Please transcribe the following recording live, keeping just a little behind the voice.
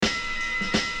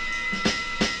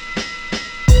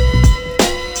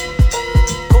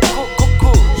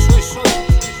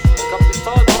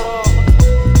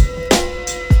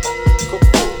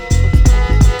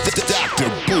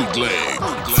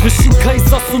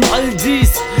und all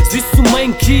dies. Siehst du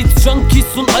mein Kiez, Junkies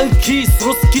und Alkis,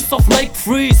 Ruskis auf Nike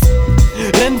Freeze.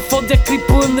 Renn vor der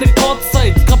Kripo in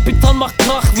Rekordzeit. Kapitan macht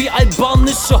Krach wie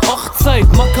albanische Hochzeit.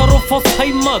 Makarov aus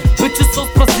Heimat, Bitches aus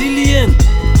Brasilien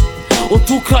und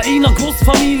Ukrainer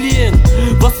Großfamilien.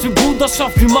 Was für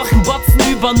Bruderschaft, wir machen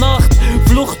Batzen über Nacht.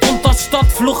 Flucht unter Stadt,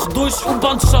 Flucht durch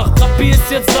U-Bahn-Schacht. KP ist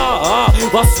jetzt da,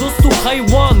 was los du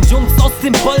Haiwan? Jungs aus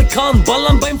dem Balkan,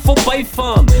 ballern beim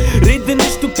Vorbeifahren. Rede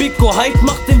nicht du Pico, Hype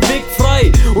macht den Weg frei.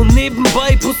 Und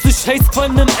nebenbei puste Scheiß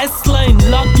von nem S-Line.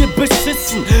 Lage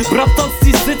beschissen, Bratans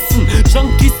die sitzen.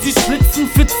 Junkies die schlitzen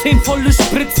für 10 volle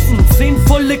Spritzen. 10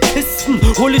 volle Kisten,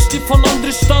 hol ich die von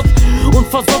andere Stadt und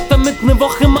versorg damit ne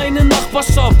Woche meine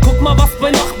Nachbarschaft. Guck mal, was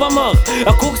mein Nachbar macht.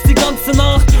 Er guckt die ganze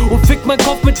Nacht und fickt mein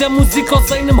Kopf mit der Musik aus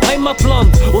seinem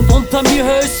Heimatland. Und unter mir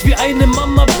hör ich, wie eine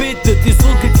Mama betet. Ihr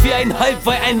Sohn geht wie ein Hype,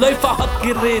 weil ein Läufer hat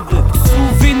geredet.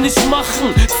 Zu wenig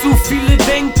machen, zu viele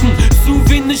denken. Zu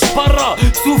wenig Para,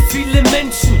 zu viele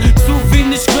Menschen. Zu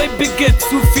wenig Gläubige,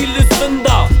 zu viele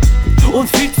Sünder. Und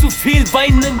viel zu viel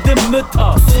weinende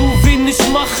Mütter. Zu wenig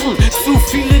machen, zu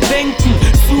viele denken.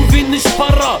 Zu wenig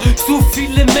Para, zu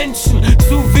viele Menschen.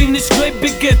 Zu wenig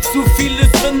Gläubige, zu viele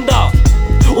Sünder.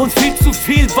 Und viel zu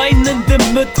viel weinende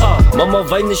Mütter. Mama,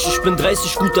 wein nicht, ich bin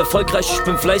 30, gut erfolgreich, ich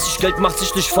bin fleißig. Geld macht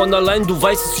sich nicht von allein, du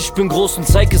weißt es, ich bin groß und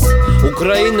zeig es.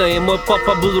 Ukraine, je moj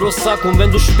papa был Rusak. Und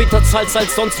wenn du später zahlst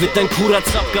als sonst, wird dein Kurac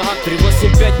abgehackt.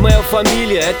 385 моя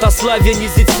фамилия, это Славия, не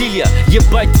Сицилия.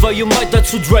 Ебать твою мать,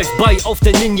 dazu Drive-by auf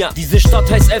der Ninja. Diese Stadt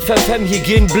heißt FFM, hier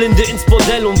gehen Blinde ins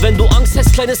Bordell. Und wenn du Angst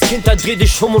hast, kleines Kind, dann dreh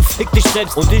dich um und fick dich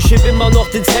selbst. Und ich heb immer noch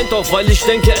den Cent auf, weil ich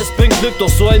denke, es bringt Glück. Doch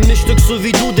so ein Mischstück, so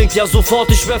wie du, denkt ja sofort,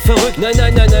 ich wär verrückt. Nein,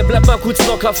 nein, nein, nein, bleib mal kurz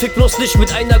locker. Fick bloß nicht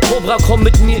mit einer Cobra. Komm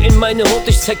mit mir in meine Hut,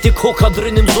 ich zeig dir Coca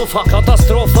drin im Sofa.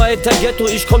 Katastrophe, alter Ghetto,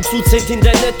 ich komm zu, zählt in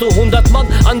der Netto. 100 Mann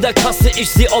an der Kasse, ich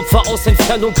seh Opfer aus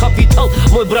Entfernung. Kapital,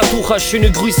 moi Bratucha,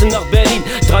 schöne Grüße nach Berlin.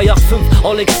 385,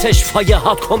 Olexesh, feier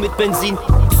hardcore mit Benzin.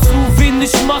 Zu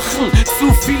wenig machen,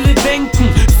 zu viele denken.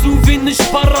 Zu wenig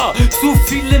Para, zu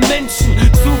viele Menschen.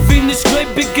 Zu wenig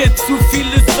Gläubige, zu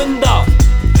viele Sünder.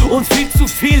 Und viel zu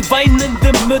viel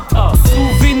weinende Mütter.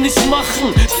 Zu wenig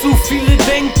machen, zu viele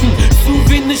denken.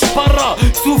 Zu wenig Para,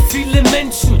 zu viele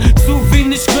Menschen. Zu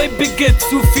wenig Gläubige,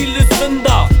 zu viele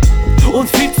Sünder. Und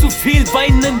viel zu viel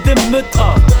weinende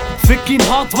Mütter. Fick ihn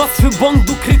hart, was für Bon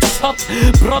du kriegst, Schatz.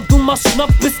 Bra, du machst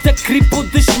schnapp, bis der Kripo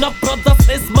dich schnappt. Bra, das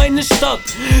ist meine Stadt.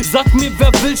 Sag mir,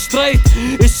 wer will Streit?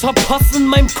 Ich hab Hass in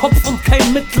meinem Kopf und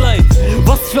kein Mitleid.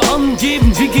 Was für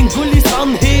Angeben, wie gegen Gullis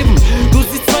anheben. Du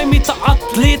siehst 2 Meter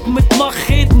Athleten mit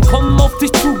Macheten kommen auf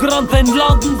dich zugerannt, dein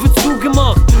Laden wird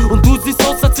zugemacht. Und du siehst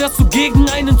aus, als wärst du gegen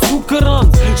einen Zug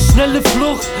gerannt. Schnelle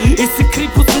Flucht, ich seh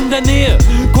Kripos in der Nähe.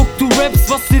 Guck, du rappst,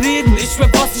 was sie reden, ich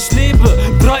rap, was ich lebe.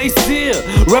 Bra, ich sehe,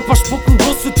 Rapper spucken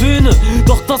große Töne.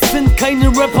 Doch das sind keine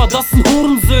Rapper, das sind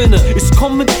Hurensöhne. Ich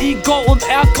komm mit Igor und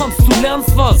Erkans, du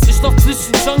lernst was. Ich lauf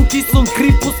zwischen Junkies und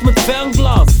Kripos mit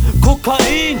Fernglas.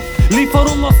 Kokain,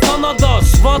 Lieferung aus Kanada.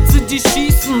 Schwarze, die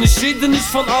schießen, ich rede nicht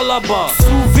von Alaba.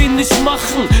 Zu wenig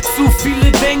machen, zu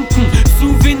viele denken.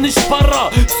 Zu wenig Para,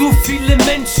 zu viele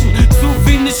Menschen. Zu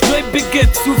wenig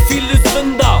Gläubige, zu viele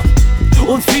Sünder.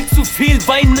 Und viel zu viel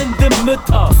weinende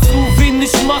Mütter. Zu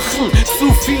wenig machen,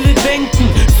 zu viele denken.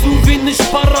 Zu wenig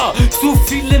Para, zu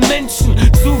viele Menschen.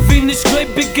 Zu wenig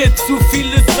Gläubige, zu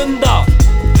viele Sünder.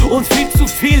 Und viel zu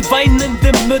viel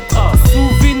weinende Mütter.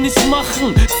 Zu wenig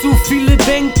machen, zu viele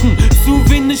denken. Zu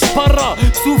wenig Para,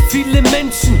 zu viele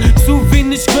Menschen. Zu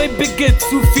wenig Gläubige,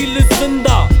 zu viele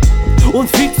Sünder. Und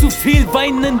viel zu viel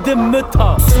weinende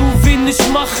Mütter. Zu wenig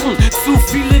machen, zu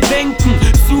viele denken.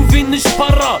 Zu wenig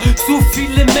Para, zu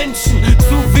viele Menschen.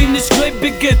 Zu wenig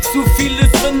Gläubige, zu viele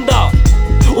Sünder.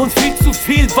 Und viel zu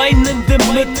viel weinende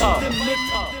Mütter.